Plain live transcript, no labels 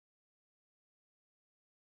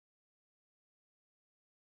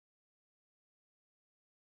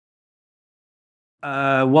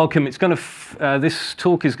Welcome. This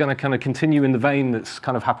talk is going to kind of continue in the vein that's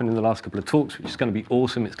kind of happened in the last couple of talks, which is going to be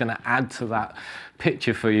awesome. It's going to add to that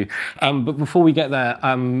picture for you. But before we get there,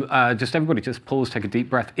 just everybody just pause, take a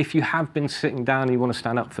deep breath. If you have been sitting down and you want to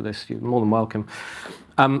stand up for this, you're more than welcome.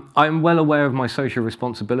 I'm well aware of my social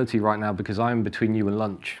responsibility right now because I am between you and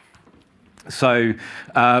lunch. So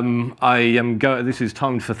this is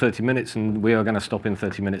timed for 30 minutes, and we are going to stop in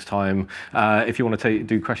 30 minutes time. If you want to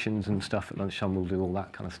do questions and stuff at lunchtime, we'll do all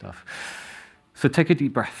that kind of stuff. So take a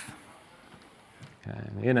deep breath, okay,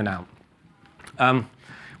 in and out.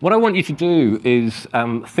 What I want you to do is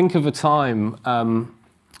think of a time,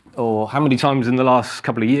 or how many times in the last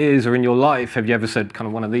couple of years or in your life have you ever said kind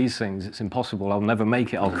of one of these things: it's impossible, I'll never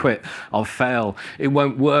make it, I'll quit, I'll fail, it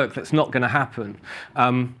won't work, that's not going to happen.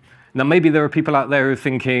 Now, maybe there are people out there who are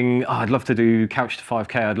thinking, oh, I'd love to do couch to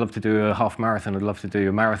 5K, I'd love to do a half marathon, I'd love to do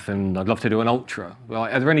a marathon, I'd love to do an ultra. Well,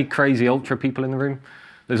 are there any crazy ultra people in the room?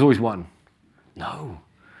 There's always one. No.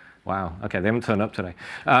 Wow, okay, they haven't turned up today.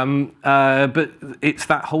 But it's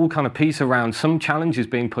that whole kind of piece around some challenges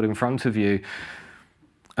being put in front of you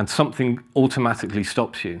and something automatically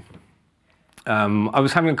stops you. I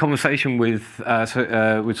was having a conversation with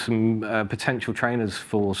some potential trainers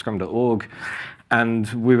for Scrum.org, and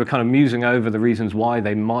we were kind of musing over the reasons why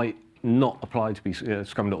they might not apply to be a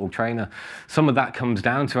Scrum.org trainer. Some of that comes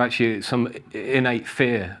down to actually some innate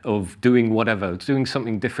fear of doing whatever, doing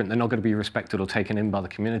something different. They're not going to be respected or taken in by the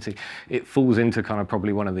community. It falls into kind of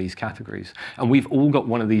probably one of these categories. And we've all got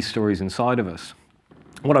one of these stories inside of us.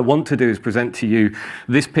 What I want to do is present to you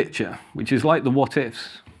this picture, which is like the what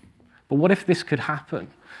ifs. But what if this could happen?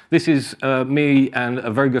 This is me and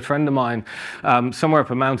a very good friend of mine somewhere up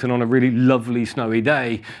a mountain on a really lovely snowy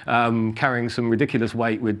day, carrying some ridiculous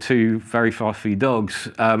weight with two very fluffy dogs.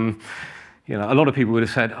 You know, a lot of people would have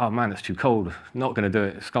said, oh man, it's too cold, not going to do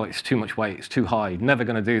it, it's too much weight, it's too high, never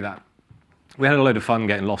going to do that. We had a load of fun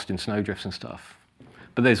getting lost in snowdrifts and stuff.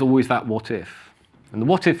 But there's always that what if. And the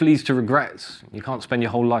what if leads to regrets. You can't spend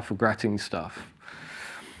your whole life regretting stuff.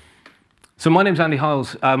 So my name's Andy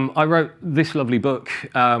Hiles. I wrote this lovely book,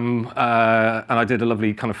 and I did a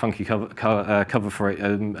lovely kind of funky cover for it.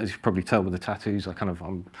 As you can probably tell with the tattoos,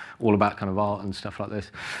 I'm all about kind of art and stuff like this.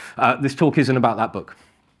 This talk isn't about that book.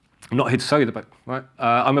 I'm not here to sell you the book, right?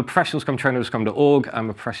 I'm a professional Scrum trainer with Scrum.org. I'm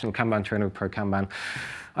a professional Kanban trainer with Pro Kanban.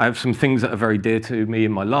 I have some things that are very dear to me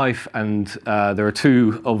in my life, and there are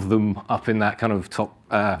two of them up in that kind of top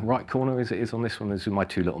right corner, as it is on this one. These are my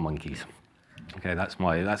two little monkeys. Okay, that's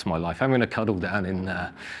my life. I'm in a cuddle down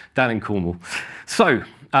in Cornwall. So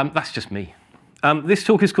that's just me. This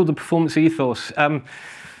talk is called the Performance Ethos. It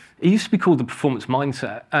used to be called the Performance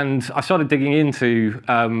Mindset, and I started digging into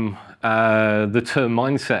the term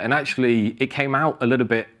mindset, and actually it came out a little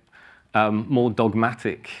bit more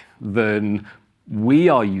dogmatic than we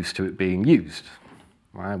are used to it being used.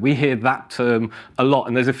 Right? We hear that term a lot,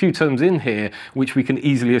 and there's a few terms in here which we can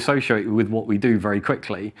easily associate with what we do very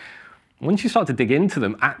quickly. Once you start to dig into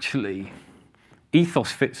them, actually,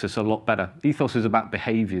 ethos fits us a lot better. Ethos is about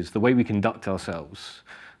behaviors, the way we conduct ourselves,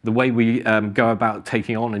 the way we go about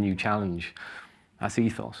taking on a new challenge. That's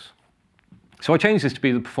ethos. So I changed this to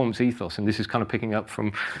be the Performance Ethos, and this is kind of picking up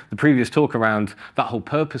from the previous talk around that whole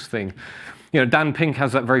purpose thing. You know, Dan Pink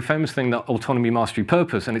has that very famous thing, that Autonomy Mastery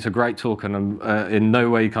Purpose, and it's a great talk, and I'm in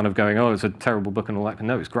no way kind of going, oh, it's a terrible book and all that.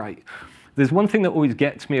 No, it's great. There's one thing that always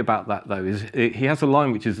gets me about that, though, is he has a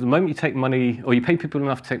line which is, the moment you take money, or you pay people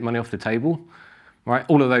enough to take money off the table, right,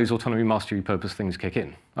 all of those Autonomy Mastery Purpose things kick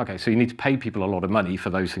in. Okay, so you need to pay people a lot of money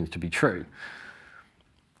for those things to be true.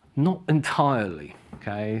 Not entirely,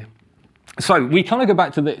 okay? So we kind of go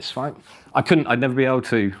back to this, right? I'd never be able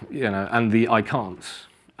to, you know, and the I can'ts.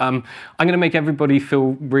 I'm going to make everybody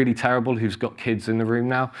feel really terrible who's got kids in the room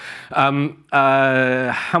now. How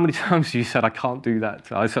many times have you said, I can't do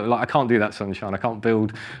that? I said, like, I can't do that, sunshine. I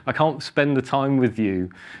can't spend the time with you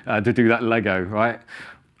to do that Lego, right?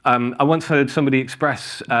 I once heard somebody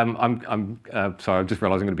express, sorry, I just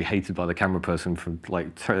realized I'm going to be hated by the camera person for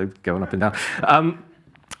like going up and down.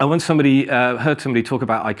 I once heard somebody talk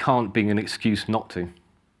about I can't being an excuse not to.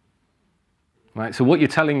 Right, so what you're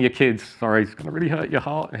telling your kids, sorry, it's going to really hurt your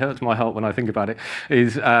heart, it hurts my heart when I think about it,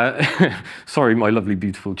 is, sorry, my lovely,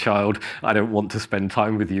 beautiful child, I don't want to spend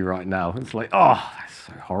time with you right now. It's like, oh, that's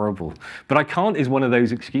so horrible. But I can't is one of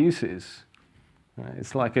those excuses. Right?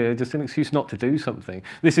 It's like just an excuse not to do something.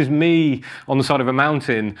 This is me on the side of a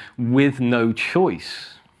mountain with no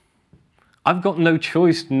choice. I've got no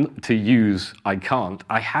choice to use I can't,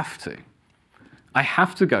 I have to. I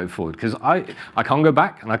have to go forward because I can't go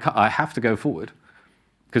back, and I have to go forward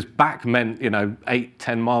because back meant, you know, 8,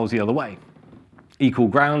 10 miles the other way. Equal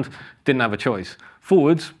ground, didn't have a choice.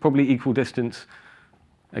 Forwards, probably equal distance,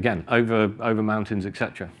 again, over mountains,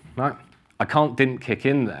 etc. Right? Didn't kick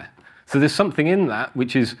in there. So there's something in that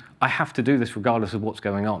which is, I have to do this regardless of what's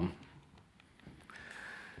going on.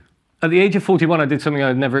 At the age of 41, I did something I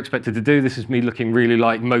had never expected to do. This is me looking really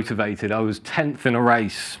motivated. I was 10th in a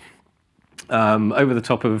race over the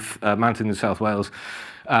top of a mountain in South Wales.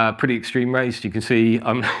 Pretty extreme race. You can see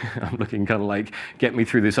I'm looking kind of like, get me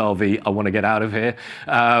through this RV. I want to get out of here.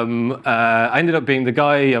 I ended up being the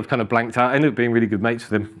guy, I've kind of blanked out. I ended up being really good mates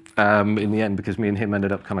with him in the end because me and him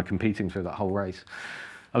ended up kind of competing through that whole race.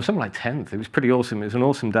 I was something like 10th. It was pretty awesome. It was an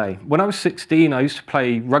awesome day. When I was 16, I used to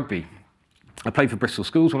play rugby. I played for Bristol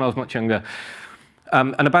Schools when I was much younger.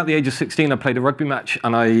 And about the age of 16, I played a rugby match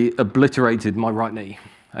and I obliterated my right knee.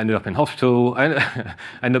 I ended up in hospital. I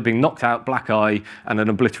ended up being knocked out, black eye, and an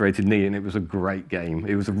obliterated knee, and it was a great game.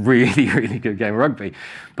 It was a really, really good game of rugby.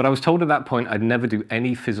 But I was told at that point I'd never do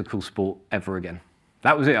any physical sport ever again.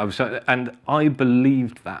 That was it. And I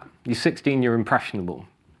believed that. You're 16, you're impressionable.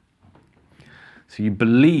 So you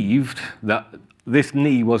believed that this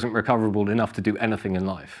knee wasn't recoverable enough to do anything in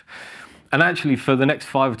life. And actually, for the next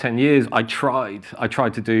 5 or 10 years, I tried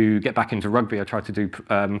to get back into rugby. I tried to do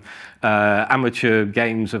amateur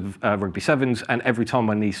games of rugby sevens, and every time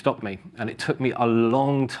my knee stopped me. And it took me a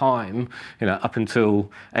long time, up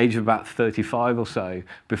until age of about 35 or so,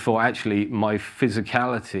 before actually my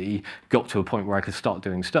physicality got to a point where I could start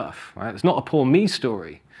doing stuff. Right? It's not a poor me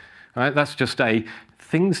story. Right? That's just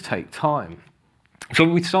things take time. So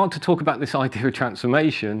when we start to talk about this idea of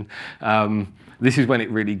transformation, this is when it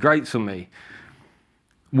really grates on me.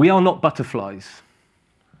 We are not butterflies,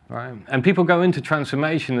 right? And people go into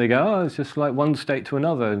transformation, they go, oh, it's just like one state to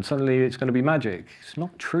another, and suddenly it's going to be magic. It's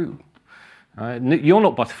not true. Right? You're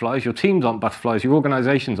not butterflies, your teams aren't butterflies, your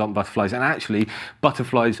organizations aren't butterflies, and actually,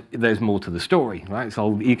 butterflies, there's more to the story, right? It's a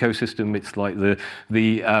whole ecosystem, it's like the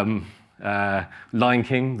Lion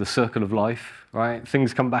King, the circle of life, right?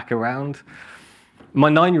 Things come back around. My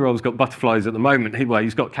 9-year-old's got butterflies at the moment.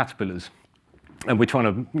 He's got caterpillars. And we're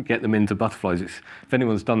trying to get them into butterflies. If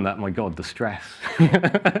anyone's done that, my God, the stress.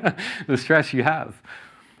 The stress you have.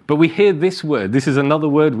 But we hear this word. This is another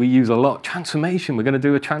word we use a lot. Transformation. We're going to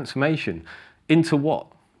do a transformation. Into what?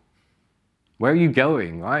 Where are you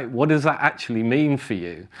going, right? What does that actually mean for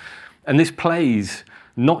you? And this plays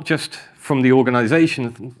not just from the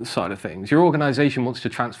organization side of things. Your organization wants to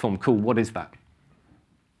transform. Cool, what is that?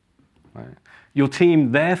 Right? Your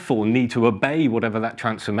team, therefore, need to obey whatever that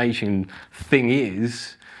transformation thing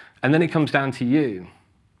is, and then it comes down to you.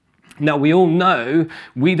 Now, we all know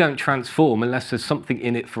we don't transform unless there's something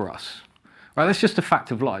in it for us. Right? That's just a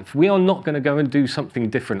fact of life. We are not going to go and do something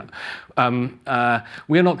different. We are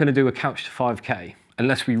not going to do a couch to 5K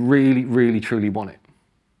unless we really, really, truly want it.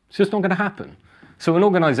 It's just not going to happen. So an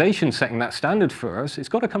organization setting that standard for us, it's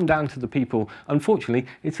got to come down to the people. Unfortunately,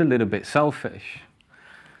 it's a little bit selfish.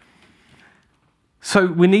 So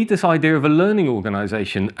we need this idea of a learning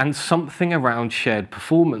organization and something around shared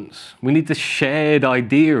performance. We need this shared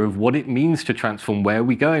idea of what it means to transform, where are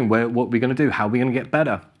we going, what we're going to do, how are we going to get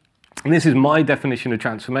better. And this is my definition of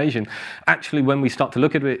transformation. Actually, when we start to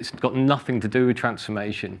look at it, it's got nothing to do with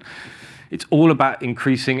transformation. It's all about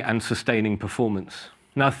increasing and sustaining performance.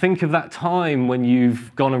 Now think of that time when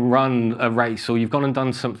you've gone and run a race, or you've gone and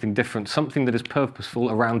done something different, something that is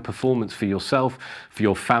purposeful around performance for yourself, for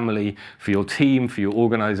your family, for your team, for your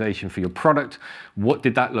organization, for your product. What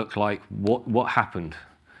did that look like? What happened?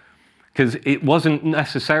 Because it wasn't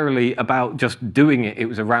necessarily about just doing it, it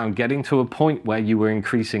was around getting to a point where you were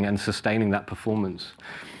increasing and sustaining that performance.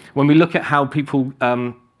 When we look at how people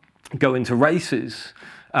go into races,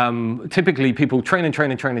 typically people train and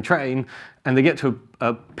train and train and train, and they get to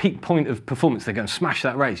a peak point of performance. They're going to smash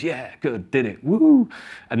that race. Yeah, good, did it, woo!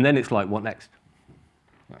 And then it's like, what next?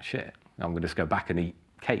 Oh, shit, I'm going to just go back and eat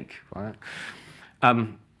cake, right?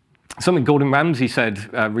 Something Gordon Ramsay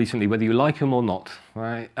said recently, whether you like him or not,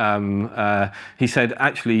 right? He said,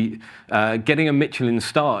 actually, getting a Michelin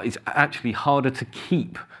star is actually harder to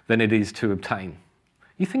keep than it is to obtain.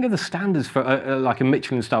 You think of the standards for like a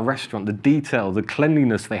Michelin star restaurant, the detail, the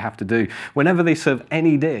cleanliness they have to do. Whenever they serve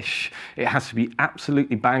any dish, it has to be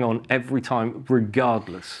absolutely bang on every time,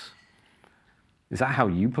 regardless. Is that how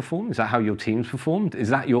you perform? Is that how your teams performed? Is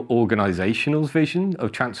that your organizational vision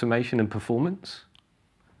of transformation and performance?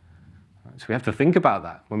 So we have to think about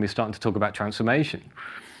that when we're starting to talk about transformation.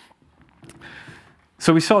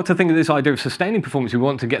 So we start to think of this idea of sustaining performance. We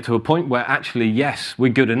want to get to a point where actually, yes,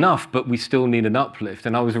 we're good enough, but we still need an uplift.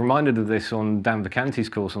 And I was reminded of this on Dan Vacanti's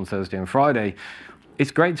course on Thursday and Friday. It's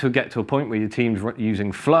great to get to a point where your team's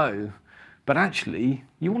using flow, but but actually,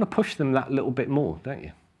 you want to push them that little bit more, don't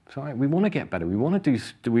you? Right. We want to get better. We want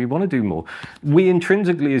to do more. We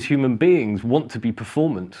intrinsically, as human beings, want to be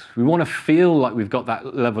performant. We want to feel like we've got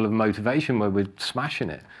that level of motivation where we're smashing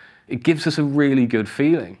it. It gives us a really good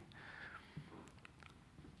feeling.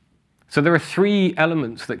 So there are 3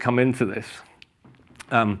 elements that come into this.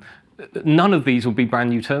 None of these will be brand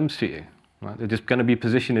new terms to you. Right? They're just going to be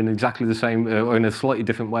positioned in exactly the same, or in a slightly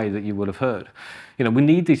different way that you would have heard. You know, we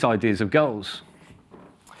need these ideas of goals.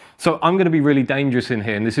 So I'm going to be really dangerous in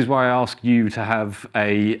here, and this is why I ask you to have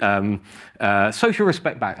a social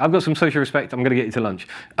respect back. I've got some social respect. I'm going to get you to lunch.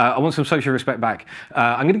 I want some social respect back.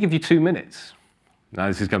 I'm going to give you 2 minutes. Now,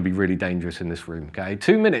 this is going to be really dangerous in this room, okay?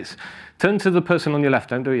 2 minutes. Turn to the person on your left.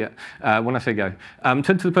 Don't do it yet. When I say go. Turn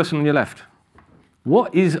to the person on your left.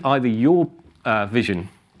 What is either your vision?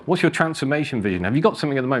 What's your transformation vision? Have you got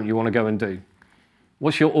something at the moment you want to go and do?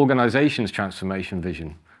 What's your organization's transformation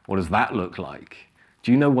vision? What does that look like?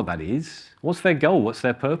 Do you know what that is? What's their goal? What's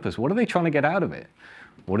their purpose? What are they trying to get out of it?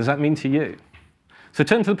 What does that mean to you? So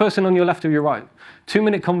turn to the person on your left or your right.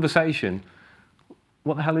 2-minute conversation.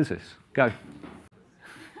 What the hell is this? Go.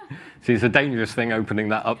 See, it's a dangerous thing opening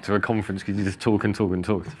that up to a conference because you just talk and talk and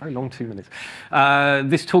talk. It's a very long 2 minutes.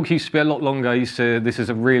 This talk used to be a lot longer. This is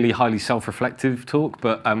a really highly self-reflective talk,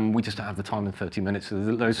 but we just don't have the time in 30 minutes.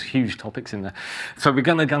 So there's huge topics in there. So we're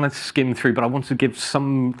going to skim through, but I want to give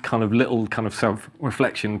some kind of little kind of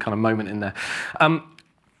self-reflection kind of moment in there.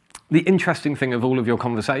 The interesting thing of all of your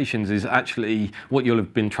conversations is actually what you'll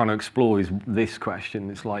have been trying to explore is this question.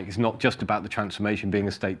 It's like, it's not just about the transformation being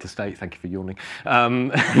a state to state. Thank you for yawning.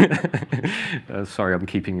 Sorry, I'm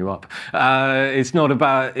keeping you up. It's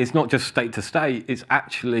not just state to state. It's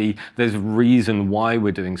actually, there's a reason why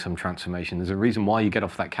we're doing some transformation. There's a reason why you get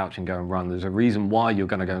off that couch and go and run. There's a reason why you're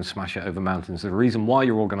going to go and smash it over mountains. There's a reason why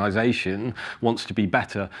your organization wants to be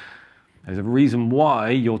better. There's a reason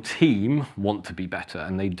why your team want to be better,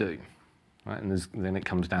 and they do. Right? And then it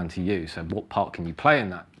comes down to you. So what part can you play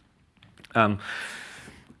in that?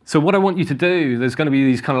 So what I want you to do, there's going to be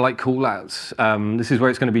these kind of like call-outs. This is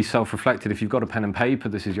where it's going to be self-reflected. If you've got a pen and paper,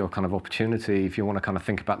 this is your kind of opportunity. If you want to kind of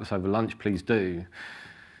think about this over lunch, please do.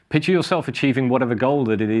 Picture yourself achieving whatever goal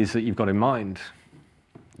that it is that you've got in mind.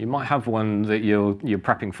 You might have one that you're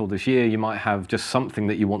prepping for this year. You might have just something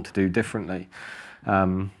that you want to do differently.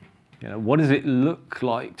 You know, what does it look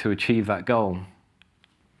like to achieve that goal?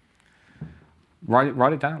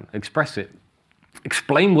 Write it down, express it.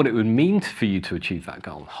 Explain what it would mean for you to achieve that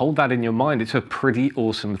goal. Hold that in your mind. It's a pretty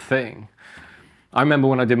awesome thing. I remember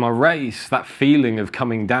when I did my race, that feeling of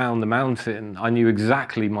coming down the mountain, I knew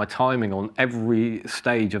exactly my timing on every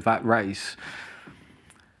stage of that race.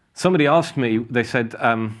 Somebody asked me, they said,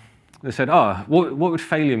 oh, what would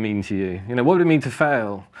failure mean to you? You know, what would it mean to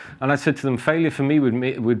fail? And I said to them, failure for me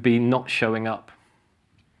would be not showing up.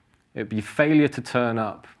 It would be failure to turn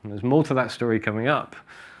up. And there's more to that story coming up.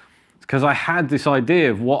 It's because I had this idea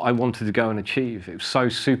of what I wanted to go and achieve. It was so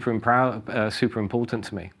super important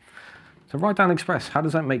to me. So write down, express. How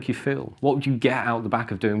does that make you feel? What would you get out the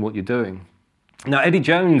back of doing what you're doing? Now, Eddie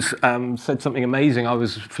Jones said something amazing. I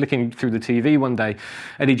was flicking through the TV one day.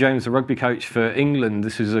 Eddie Jones, the rugby coach for England,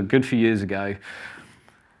 this was a good few years ago,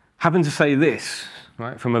 happened to say this,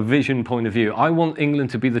 right, from a vision point of view. I want England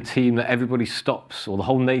to be the team that everybody stops, or the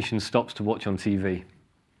whole nation stops to watch on TV.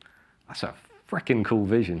 That's a freaking cool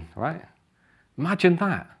vision, right? Imagine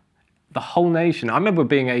that. The whole nation. I remember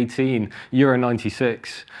being 18, Euro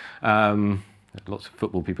 96. Lots of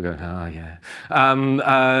football people going, ah,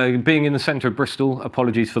 yeah. Being in the centre of Bristol,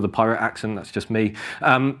 apologies for the pirate accent, that's just me.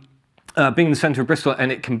 Being in the centre of Bristol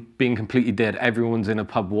and being completely dead, everyone's in a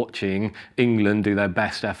pub watching England do their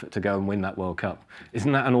best effort to go and win that World Cup.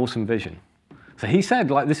 Isn't that an awesome vision? So he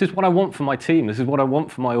said, like, this is what I want for my team, this is what I want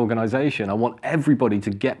for my organisation, I want everybody to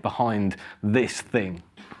get behind this thing.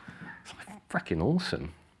 It's like, freaking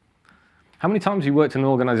awesome. How many times have you worked in an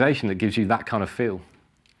organisation that gives you that kind of feel?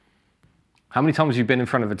 How many times have you been in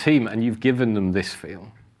front of a team and you've given them this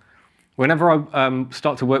feel? Whenever I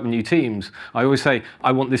start to work with new teams, I always say,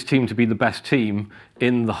 I want this team to be the best team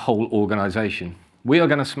in the whole organisation. We are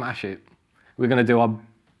going to smash it. We're going to do our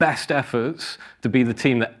best efforts to be the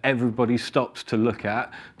team that everybody stops to look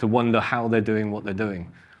at, to wonder how they're doing what they're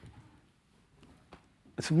doing.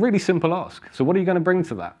 It's a really simple ask. So what are you going to bring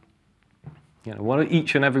to that? You know, what are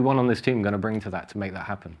each and every one on this team going to bring to that to make that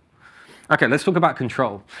happen? Okay, let's talk about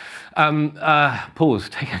control. Pause,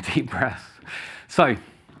 take a deep breath. So,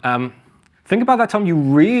 think about that time you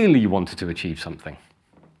really wanted to achieve something.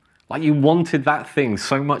 Like you wanted that thing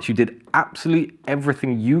so much you did absolutely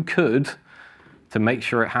everything you could to make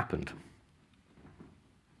sure it happened.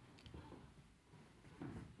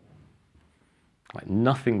 Like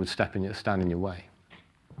nothing would stand in your way.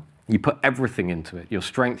 You put everything into it, your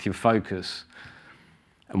strength, your focus.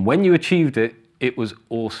 And when you achieved it, it was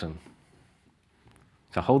awesome.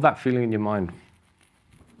 So hold that feeling in your mind.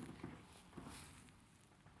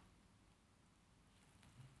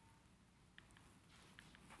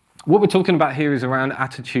 What we're talking about here is around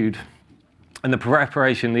attitude and the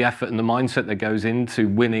preparation, the effort, and the mindset that goes into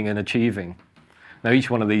winning and achieving. Now,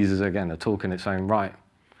 each one of these is, again, a talk in its own right.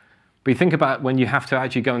 But you think about when you have to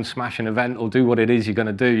actually go and smash an event or do what it is you're going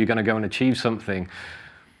to do, you're going to go and achieve something.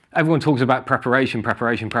 Everyone talks about preparation,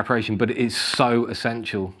 but it is so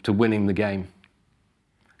essential to winning the game.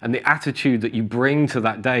 And the attitude that you bring to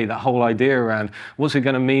that day, that whole idea around what's it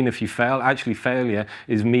going to mean if you fail? Actually, failure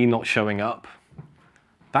is me not showing up.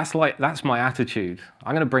 That's my attitude.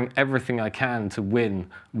 I'm going to bring everything I can to win,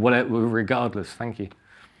 whatever, regardless. Thank you.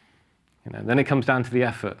 Then it comes down to the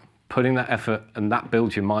effort, putting that effort, and that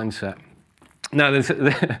builds your mindset. Now, there's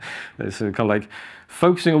kind of like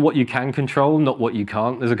focusing on what you can control, not what you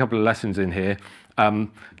can't. There's a couple of lessons in here.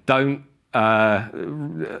 Don't,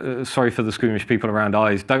 sorry for the squeamish people around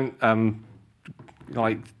eyes, don't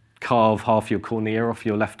like carve half your cornea off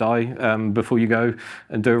your left eye before you go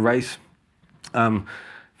and do a race.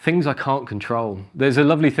 Things I can't control. There's a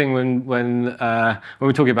lovely thing when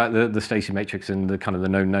we're talking about the Stacey matrix and the kind of the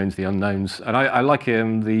known knowns, the unknowns, and I like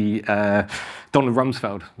the Donald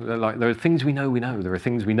Rumsfeld. Like, there are things we know, there are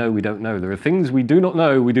things we know we don't know, there are things we do not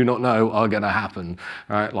know are going to happen,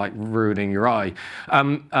 right? Like ruining your eye.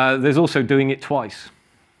 There's also doing it twice.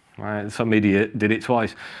 Right? Some idiot did it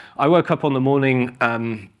twice. I woke up on the morning.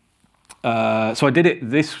 So I did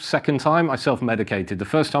it this second time, I self-medicated. The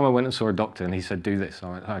first time I went and saw a doctor and he said, do this.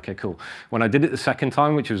 I went, okay, cool. When I did it the second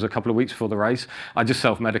time, which was a couple of weeks before the race, I just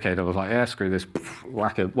self-medicated. I was like, yeah, screw this,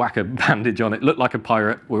 whack a bandage on it, looked like a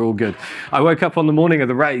pirate, we're all good. I woke up on the morning of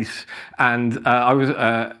the race and I was,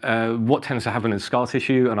 what tends to happen is scar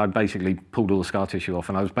tissue, and I basically pulled all the scar tissue off,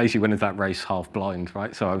 and I was basically went into that race half blind,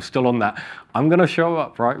 right? So I was still on that. I'm gonna show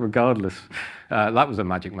up, right, regardless. That was a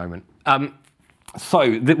magic moment.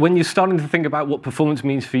 So when you're starting to think about what performance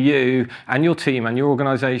means for you and your team and your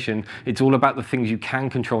organization, it's all about the things you can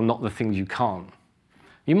control, not the things you can't.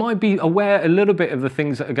 You might be aware a little bit of the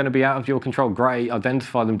things that are going to be out of your control. Great,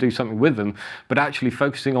 identify them, do something with them, but actually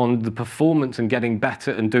focusing on the performance and getting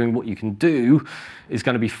better and doing what you can do is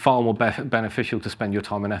going to be far more beneficial to spend your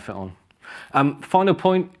time and effort on. Final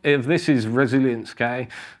point of this is resilience, okay?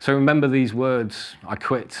 So remember these words: I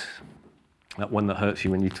quit. That one that hurts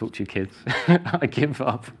you when you talk to your kids. I give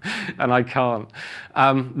up, and I can't.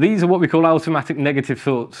 These are what we call automatic negative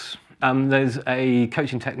thoughts. There's a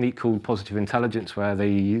coaching technique called positive intelligence where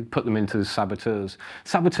they put them into saboteurs.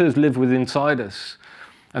 Saboteurs live inside us,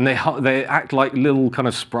 and they act like little kind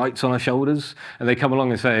of sprites on our shoulders, and they come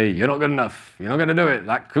along and say, you're not good enough, you're not going to do it,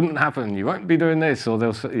 that couldn't happen, you won't be doing this, or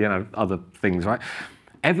they'll say, other things, right?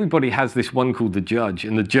 Everybody has this one called the judge,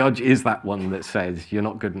 and the judge is that one that says, you're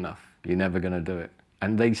not good enough. You're never going to do it.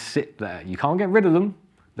 And they sit there. You can't get rid of them.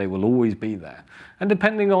 They will always be there. And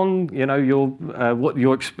depending on what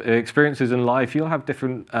your experiences in life, you'll have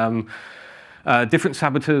different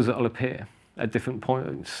saboteurs that will appear at different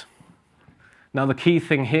points. Now, the key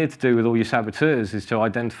thing here to do with all your saboteurs is to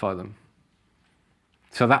identify them.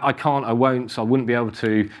 So that I can't, I won't, so I wouldn't be able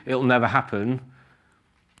to, it'll never happen.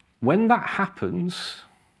 When that happens,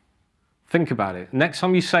 think about it. Next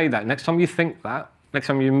time you say that, next time you think that, next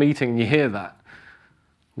time you're in a meeting and you hear that,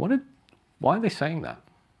 why are they saying that?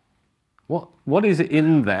 What is it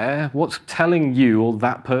in there? What's telling you or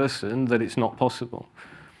that person that it's not possible?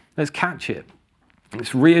 Let's catch it.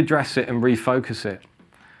 Let's readdress it and refocus it.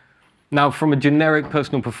 Now, from a generic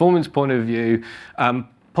personal performance point of view,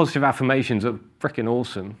 positive affirmations are freaking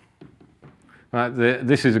awesome. Right?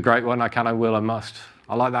 This is a great one. I can, I will, I must.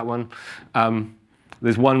 I like that one.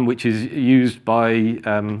 There's one which is used by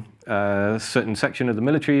a certain section of the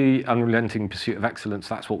military, unrelenting pursuit of excellence.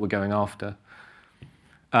 That's what we're going after.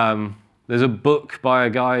 There's a book by a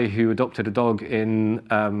guy who adopted a dog in,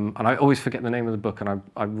 and I always forget the name of the book, and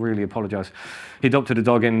I really apologize. He adopted a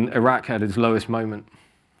dog in Iraq at his lowest moment,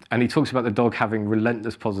 and he talks about the dog having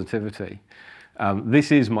relentless positivity.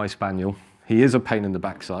 This is my spaniel. He is a pain in the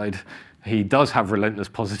backside. He does have relentless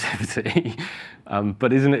positivity,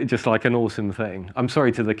 but isn't it just like an awesome thing? I'm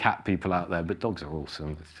sorry to the cat people out there, but dogs are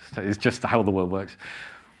awesome. It's just how the world works.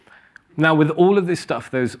 Now, with all of this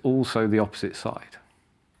stuff, there's also the opposite side.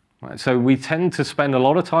 Right? So we tend to spend a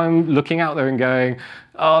lot of time looking out there and going,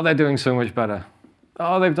 oh, they're doing so much better.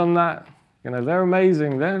 Oh, they've done that. They're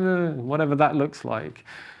amazing. Whatever that looks like.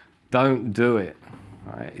 Don't do it.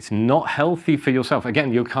 Right? It's not healthy for yourself.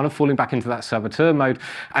 Again, you're kind of falling back into that saboteur mode.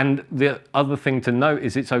 And the other thing to note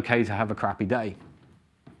is it's okay to have a crappy day.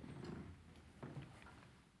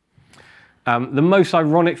 The most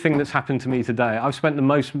ironic thing that's happened to me today, I've spent the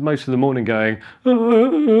most of the morning going, oh,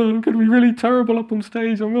 I'm going to be really terrible up on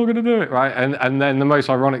stage, I'm not going to do it, right? And then the most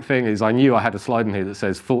ironic thing is I knew I had a slide in here that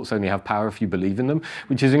says thoughts only have power if you believe in them,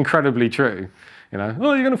 which is incredibly true. You know,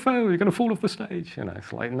 oh, you're going to fail, you're going to fall off the stage. You know,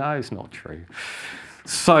 it's like, no, it's not true.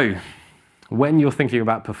 So when you're thinking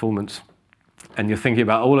about performance and you're thinking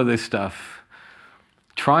about all of this stuff,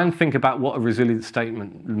 try and think about what a resilient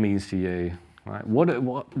statement means to you. Right?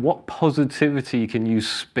 What positivity can you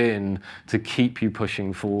spin to keep you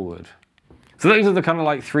pushing forward? So those are the kind of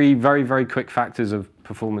like 3 very, very quick factors of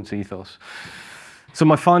performance ethos. So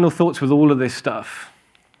my final thoughts with all of this stuff.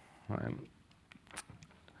 Right?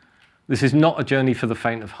 This is not a journey for the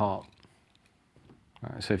faint of heart.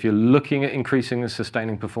 Right? So if you're looking at increasing and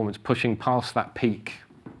sustaining performance, pushing past that peak,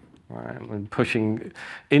 right, and pushing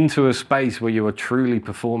into a space where you are truly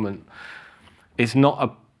performant, it's not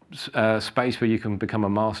a space where you can become a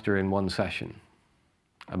master in one session.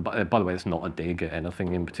 By the way, it's not a dig at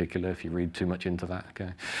anything in particular if you read too much into that.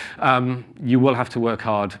 Okay, you will have to work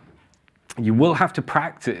hard, you will have to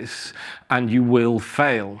practice, and you will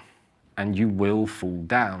fail, and you will fall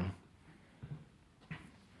down.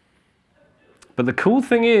 But the cool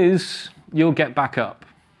thing is you'll get back up,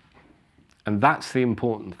 and that's the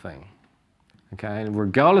important thing. Okay, and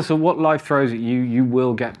regardless of what life throws at you, you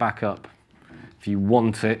will get back up. If you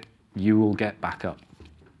want it, you will get back up.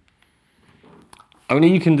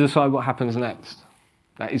 Only you can decide what happens next.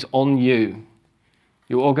 That is on you.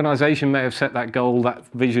 Your organization may have set that goal, that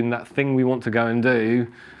vision, that thing we want to go and do.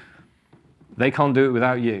 They can't do it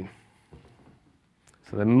without you.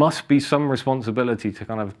 So there must be some responsibility to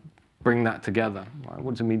kind of bring that together. Right?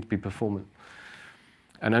 What does it mean to be performant?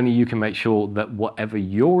 And only you can make sure that whatever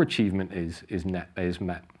your achievement is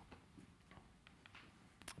met.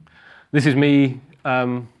 This is me,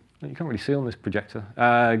 you can't really see on this projector,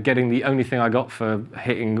 getting the only thing I got for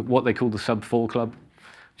hitting what they call the sub-4 club,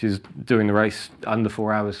 which is doing the race under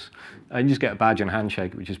 4 hours. And you just get a badge and a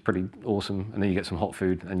handshake, which is pretty awesome. And then you get some hot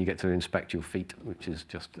food, and you get to inspect your feet, which is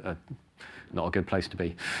just not a good place to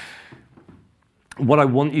be. What I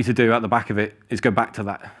want you to do at the back of it is go back to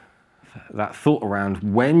that thought around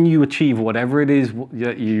when you achieve whatever it is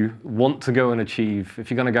that you want to go and achieve.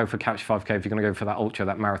 If you're going to go for Couch 5K, if you're going to go for that ultra,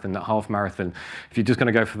 that marathon, that half marathon, if you're just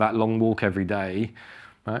going to go for that long walk every day,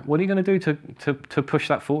 right, what are you going to do to push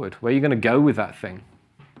that forward? Where are you going to go with that thing?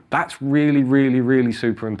 That's really, really, really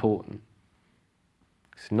super important.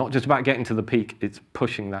 It's not just about getting to the peak, it's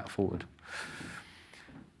pushing that forward.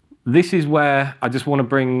 This is where I just want to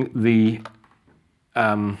bring the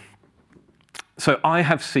so I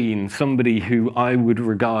have seen somebody who I would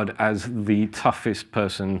regard as the toughest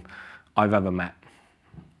person I've ever met.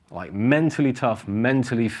 Like mentally tough,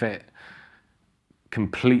 mentally fit,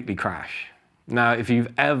 completely crash. Now, if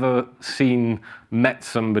you've ever met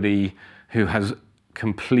somebody who has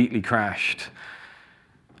completely crashed,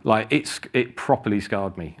 like it properly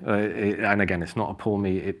scarred me. And again, it's not a poor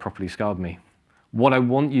me, it properly scarred me. What I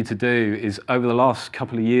want you to do is, over the last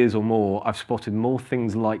couple of years or more, I've spotted more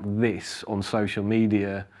things like this on social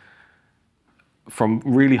media from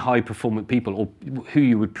really high-performant people, or who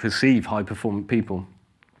you would perceive high-performant people.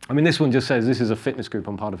 I mean, this one just says, this is a fitness group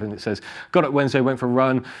I'm part of, and it says, got up Wednesday, went for a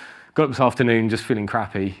run, got up this afternoon, just feeling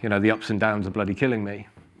crappy. You know, the ups and downs are bloody killing me.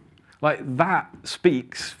 Like, that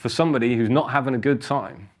speaks for somebody who's not having a good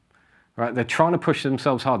time. Right? They're trying to push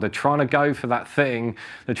themselves hard. They're trying to go for that thing.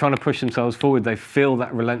 They're trying to push themselves forward. They feel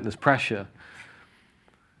that relentless pressure.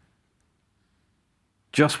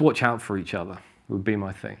 Just watch out for each other would be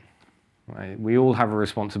my thing. Right? We all have a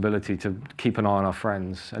responsibility to keep an eye on our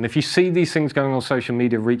friends. And if you see these things going on social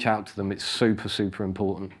media, reach out to them. It's super, super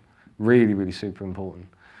important. Really, really super important.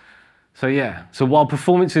 So yeah, so while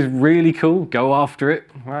performance is really cool, go after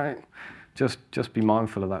it, right? Just be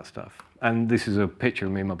mindful of that stuff. And this is a picture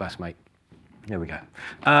of me and my best mate. There we go.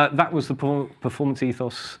 That was the performance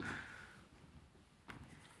ethos.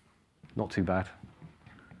 Not too bad.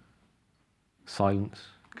 Silence,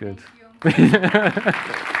 good. We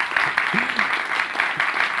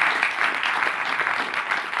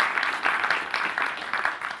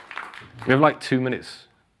have like 2 minutes.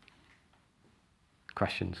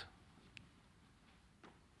 Questions?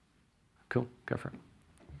 Cool, go for it.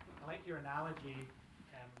 I like your analogy.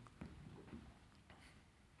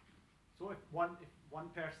 So if one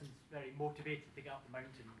person's very motivated to get up the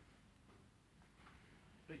mountain,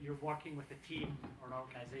 but you're working with a team or an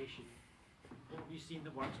organization, what have you seen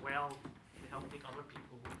that works well to help take other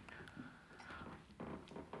people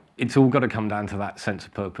it's all got to come down to that sense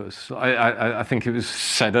of purpose. I think it was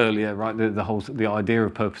said earlier, right? The idea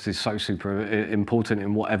of purpose is so super important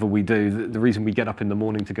in whatever we do. The reason we get up in the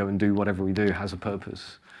morning to go and do whatever we do has a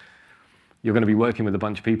purpose. You're going to be working with a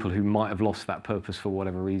bunch of people who might have lost that purpose for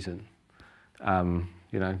whatever reason.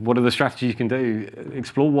 You know, what are the strategies you can do?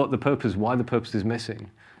 Explore why the purpose is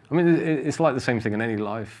missing. I mean, it's like the same thing in any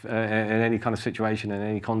life, in any kind of situation, in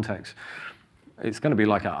any context. It's going to be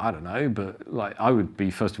like, I don't know, but like I would be,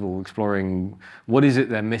 first of all, exploring what is it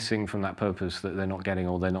they're missing from that purpose that they're not getting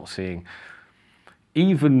or they're not seeing.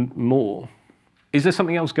 Even more, is there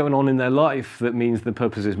something else going on in their life that means the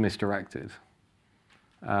purpose is misdirected?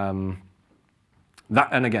 And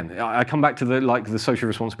again, I come back to the social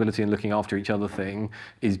responsibility and looking after each other thing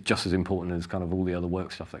is just as important as kind of all the other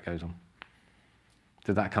work stuff that goes on.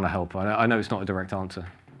 Did that kind of help? I know it's not a direct answer,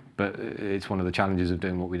 but it's one of the challenges of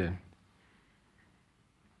doing what we do.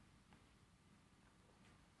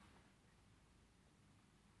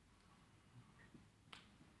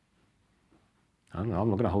 I don't know, I'm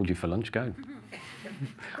not going to hold you for lunch. Go.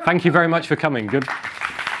 Thank you very much for coming. Good.